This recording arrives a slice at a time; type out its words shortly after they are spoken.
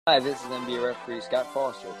Hi, this is NBA referee Scott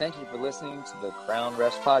Foster. Thank you for listening to the Crown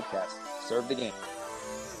Refs Podcast. Serve the game.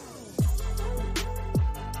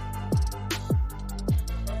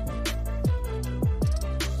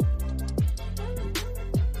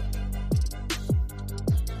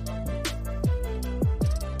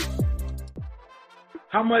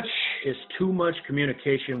 How much is too much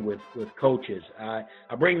communication with coaches? I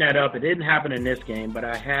bring that up. It didn't happen in this game, but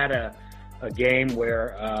I had a game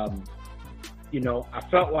where, I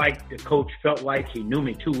felt like the coach felt like he knew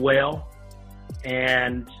me too well.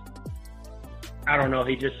 And I don't know,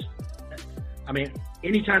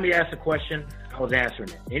 anytime he asked a question, I was answering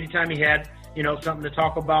it. Anytime he had, something to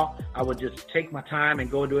talk about, I would just take my time and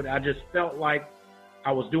go do it. I just felt like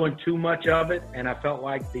I was doing too much of it. And I felt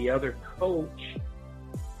like the other coach,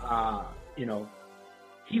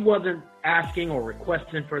 he wasn't asking or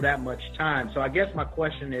requesting for that much time. So I guess my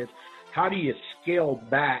question is, how do you scale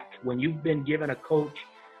back when you've been given a coach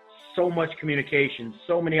so much communication,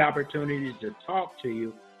 so many opportunities to talk to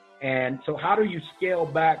you? And so how do you scale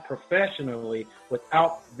back professionally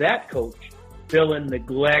without that coach feeling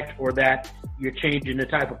neglect or that you're changing the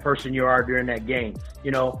type of person you are during that game?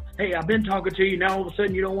 Hey, I've been talking to you. Now all of a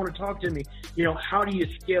sudden you don't want to talk to me. How do you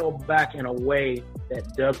scale back in a way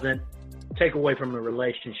that doesn't take away from the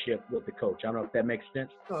relationship with the coach? I don't know if that makes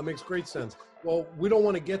sense. No, it makes great sense. Well, we don't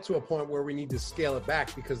want to get to a point where we need to scale it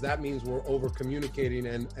back, because that means we're over communicating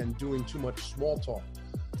and doing too much small talk.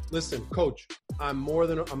 Listen, coach, I'm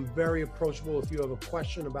very approachable. If you have a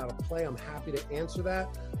question about a play, I'm happy to answer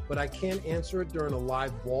that, but I can't answer it during a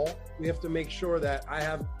live ball. We have to make sure that I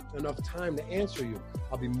have enough time to answer you.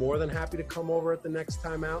 I'll be more than happy to come over at the next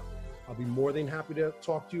time out. I'll be more than happy to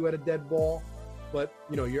talk to you at a dead ball. But,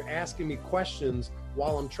 you're asking me questions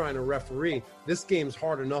while I'm trying to referee. This game's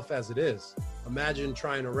hard enough as it is. Imagine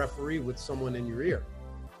trying to referee with someone in your ear.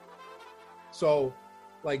 So,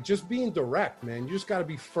 just being direct, man. You just got to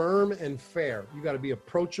be firm and fair. You got to be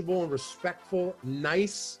approachable and respectful,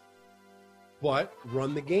 nice, but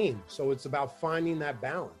run the game. So it's about finding that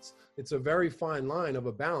balance. It's a very fine line of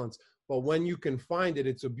a balance, but when you can find it,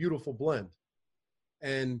 it's a beautiful blend.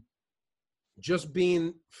 And just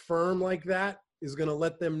being firm like that is going to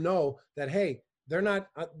let them know that, hey, they're not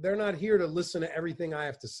here to listen to everything I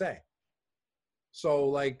have to say.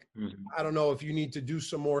 So I don't know if you need to do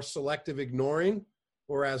some more selective ignoring,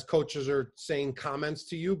 whereas coaches are saying comments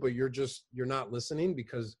to you, but you're not listening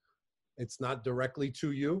because it's not directly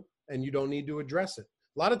to you and you don't need to address it.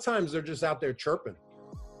 A lot of times they're just out there chirping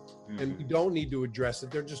and you don't need to address it.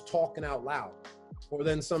 They're just talking out loud. Or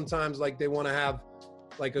then sometimes they want to have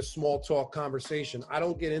a small talk conversation. I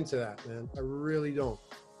don't get into that, man. I really don't.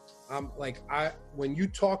 When you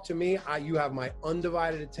talk to me, you have my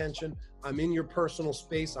undivided attention. I'm in your personal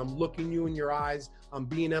space. I'm looking you in your eyes. I'm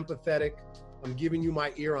being empathetic. I'm giving you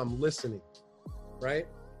my ear. I'm listening, right?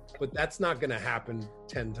 But that's not going to happen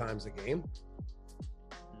 10 times a game.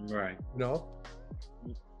 Right.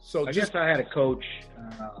 So I guess I had a coach.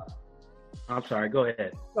 I'm sorry, go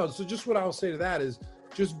ahead. No, so just what I'll say to that is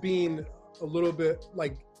just being a little bit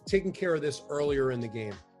taking care of this earlier in the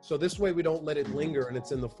game. So this way we don't let it linger and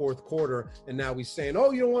it's in the fourth quarter and now we're saying, oh,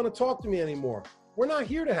 you don't want to talk to me anymore. We're not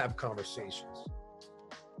here to have conversations.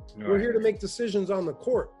 Right. We're here to make decisions on the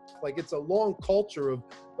court. It's a long culture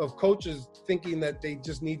of coaches thinking that they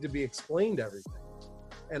just need to be explained everything.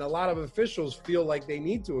 And a lot of officials feel like they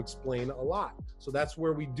need to explain a lot. So that's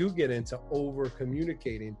where we do get into over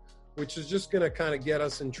communicating, which is just going to kind of get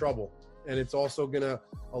us in trouble. And it's also going to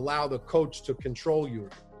allow the coach to control you.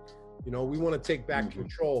 We want to take back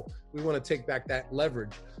control. We want to take back that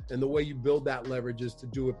leverage. And the way you build that leverage is to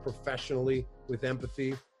do it professionally with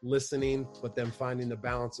empathy, listening, but then finding the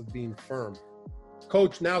balance of being firm.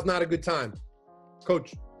 Coach, now's not a good time.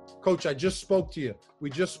 Coach, I just spoke to you.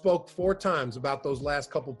 We just spoke 4 times about those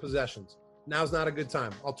last couple possessions. Now's not a good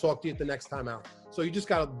time. I'll talk to you at the next time out. So you just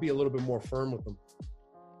got to be a little bit more firm with them.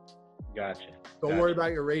 Gotcha. Don't worry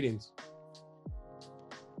about your ratings.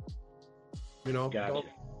 Gotcha.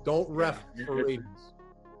 Don't ref for ratings.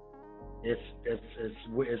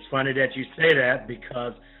 It's funny that you say that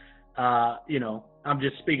because, I'm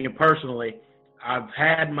just speaking personally. I've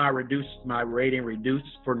had my rating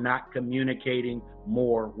reduced for not communicating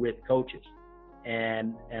more with coaches.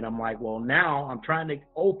 And I'm like, well, now I'm trying to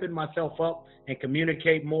open myself up and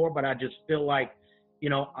communicate more, but I just feel like,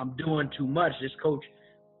 I'm doing too much. This coach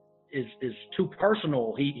is too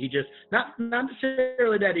personal. He just, not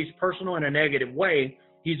necessarily that he's personal in a negative way.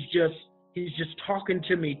 He's just talking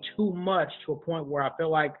to me too much to a point where I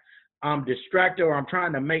feel like I'm distracted or I'm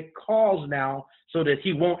trying to make calls now so that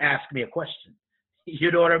he won't ask me a question.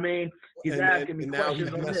 You know what I mean? He's and asking me now questions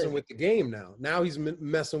he's on messing this. with the game now he's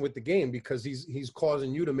messing with the game because he's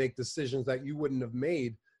causing you to make decisions that you wouldn't have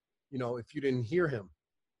made, if you didn't hear him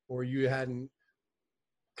or you hadn't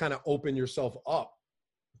kind of opened yourself up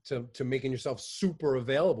to making yourself super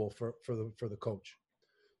available for the coach.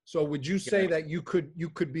 So would you say that you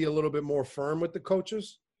could be a little bit more firm with the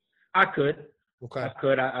coaches? I could. Okay. I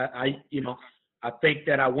could. I think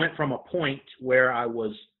that I went from a point where I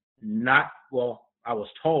was not, I was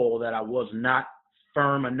told that I was not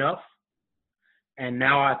firm enough. And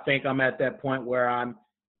now I think I'm at that point where I'm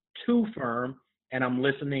too firm and I'm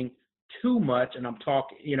listening too much and I'm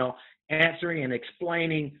talking, answering and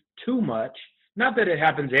explaining too much. Not that it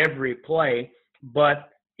happens every play, but,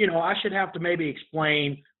 I should have to maybe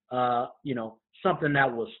explain, something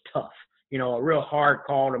that was tough, a real hard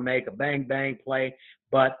call to make, a bang, bang play.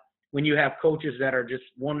 But when you have coaches that are just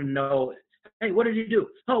wanting to know, hey, what did you do?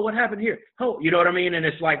 Oh, what happened here? Oh, you know what I mean? And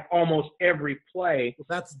it's like almost every play,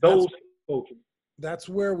 those coaches. That's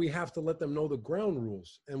where we have to let them know the ground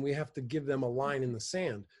rules, and we have to give them a line in the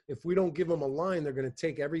sand. If we don't give them a line, they're going to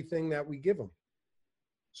take everything that we give them.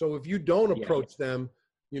 So if you don't approach them,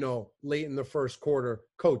 late in the first quarter,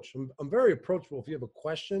 coach, I'm very approachable if you have a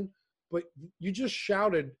question, but you just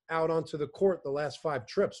shouted out onto the court the last 5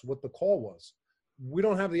 trips what the call was. We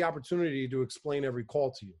don't have the opportunity to explain every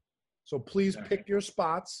call to you. So please pick your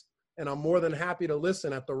spots, and I'm more than happy to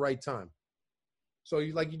listen at the right time. So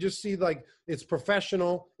you just see, it's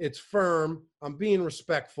professional, it's firm, I'm being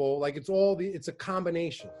respectful, it's a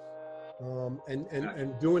combination.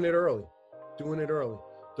 And doing it early.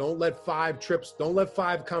 Don't let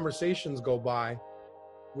 5 conversations go by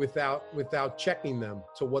without checking them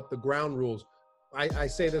to what the ground rules. I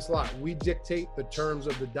say this a lot. We dictate the terms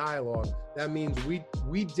of the dialogue. That means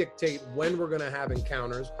we dictate when we're going to have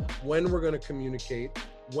encounters, when we're going to communicate,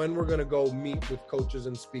 when we're going to go meet with coaches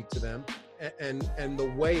and speak to them, and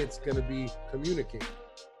the way it's going to be communicated.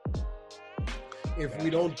 If we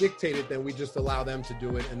don't dictate it, then we just allow them to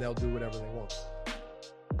do it, and they'll do whatever they want.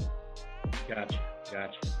 Gotcha.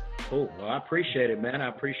 Cool. Well, I appreciate it, man. I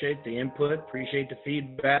appreciate the input, appreciate the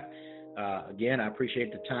feedback. Again, I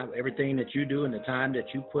appreciate the time, everything that you do and the time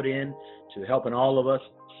that you put in to helping all of us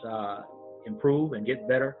improve and get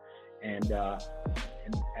better. And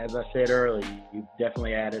as I said earlier, you've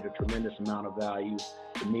definitely added a tremendous amount of value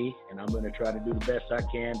to me, and I'm going to try to do the best I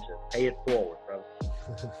can to pay it forward, brother.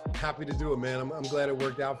 Happy to do it, man. I'm glad it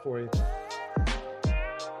worked out for you.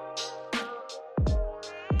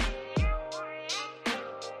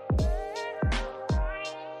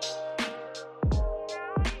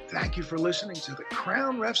 Thank you for listening to the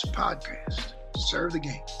Crown Refs Podcast. Serve the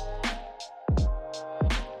game.